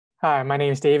Hi, my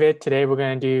name is David. Today we're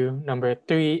going to do number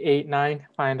 389,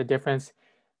 find the difference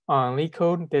on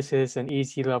LeetCode. This is an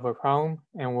easy level problem,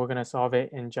 and we're going to solve it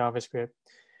in JavaScript.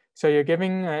 So you're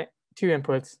giving two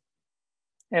inputs,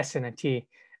 S and a T.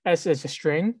 S is a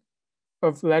string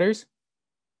of letters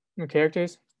or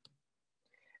characters,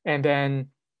 and then,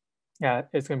 yeah,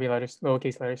 it's going to be letters,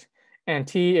 lowercase letters. And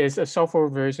T is a software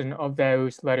version of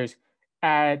those letters.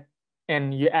 And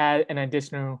you add an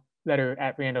additional letter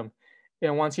at random. It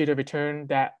wants you to return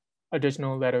that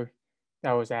additional letter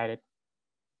that was added.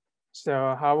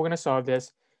 So how we're going to solve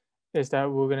this is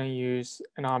that we're going to use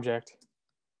an object.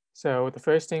 So the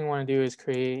first thing we want to do is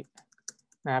create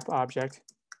map object.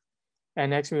 And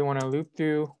next we want to loop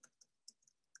through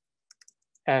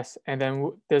S. And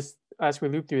then this, as we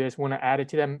loop through this, we want to add it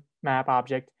to the map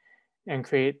object and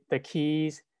create the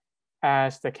keys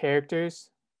as the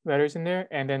characters, letters in there,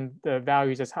 and then the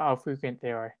values as how frequent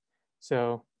they are.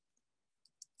 So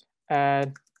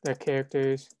add the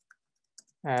characters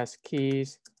as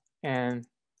keys and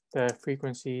the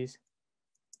frequencies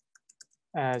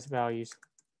as values.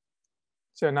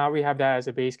 So now we have that as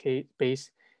a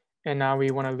base, and now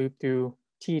we want to loop through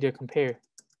T to compare.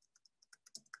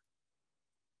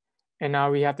 And now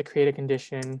we have to create a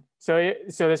condition. So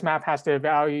this map has the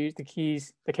values, the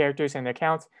keys, the characters, and the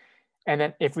counts. And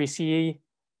then if we see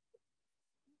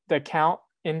the count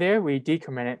in there, we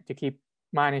decrement it to keep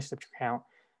minus the count.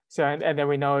 So and then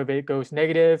we know if it goes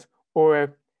negative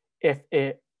or if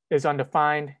it is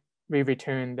undefined, we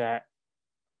return that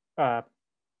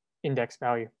index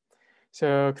value.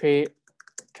 So create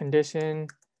condition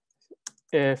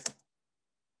if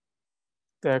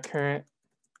the current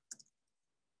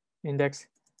index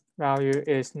value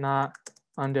is not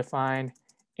undefined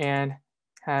and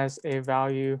has a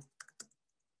value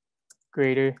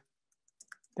greater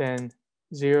than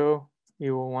 0,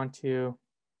 you will want to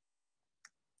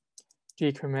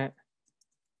decrement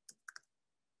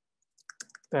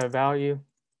the value.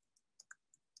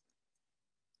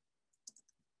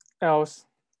 Else,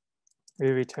 we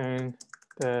return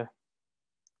the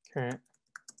current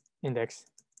index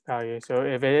value. So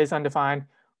if it is undefined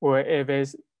or if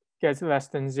it gets less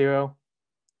than 0,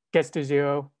 gets to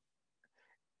 0,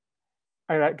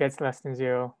 or that gets less than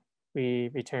 0,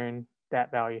 we return that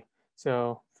value.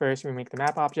 So first we make the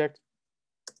map object.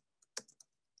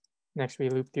 Next we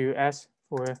loop through S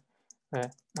for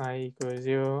let I equals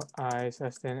 0, I is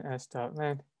less than S dot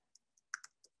length,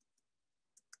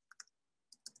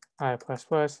 I plus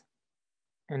plus.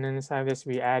 And then inside this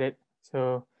we add it.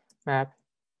 So map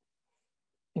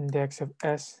index of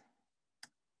S.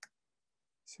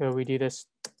 So we do this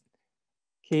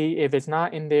key. If it's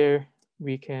not in there,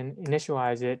 we can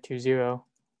initialize it to 0.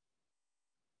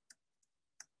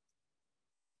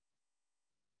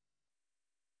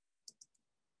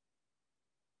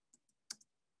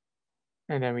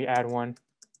 And then we add 1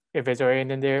 if it's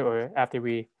already in there or after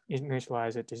we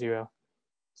initialize it to 0.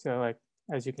 So like,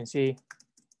 as you can see,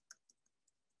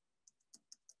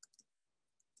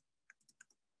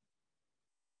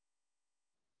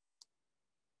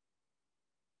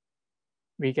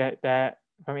 we get that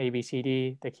from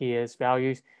ABCD, the key is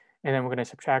values, and then we're going to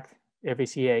subtract if we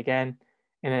see it again,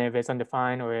 and then if it's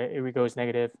undefined or if it goes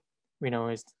negative, we know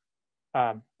is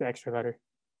the extra letter.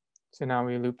 So now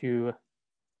we loop through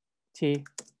T.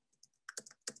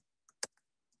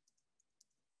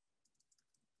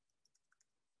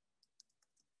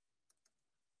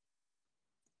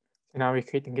 So now we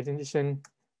create the condition.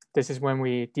 This is when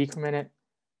we decrement it.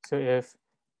 So if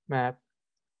map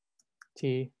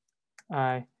T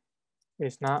I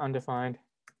is not undefined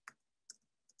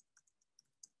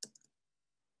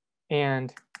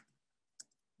and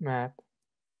map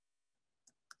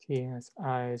T as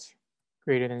I is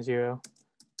greater than 0,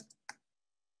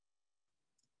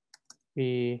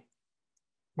 we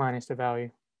minus the value.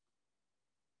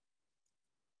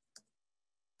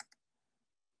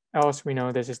 Else we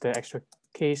know this is the extra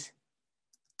case.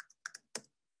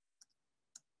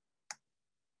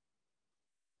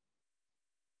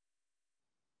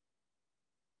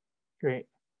 Great.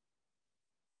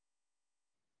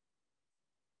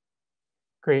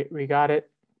 Great, we got it.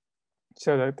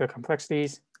 So the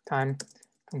complexities, time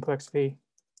complexity,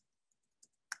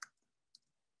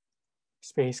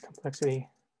 space complexity.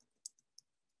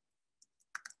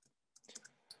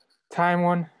 Time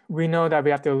one, we know that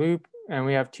we have to loop and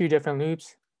we have 2 different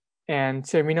loops. And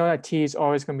so we know that T is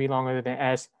always going to be longer than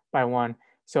S by 1.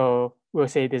 So we'll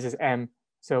say this is M.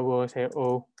 So we'll say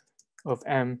O of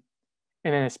M.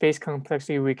 And then the space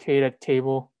complexity, we create a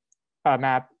table,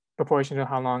 map proportional to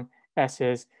how long S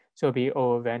is. So it'll be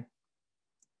O of N.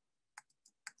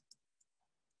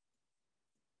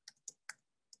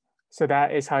 So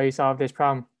that is how you solve this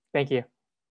problem. Thank you.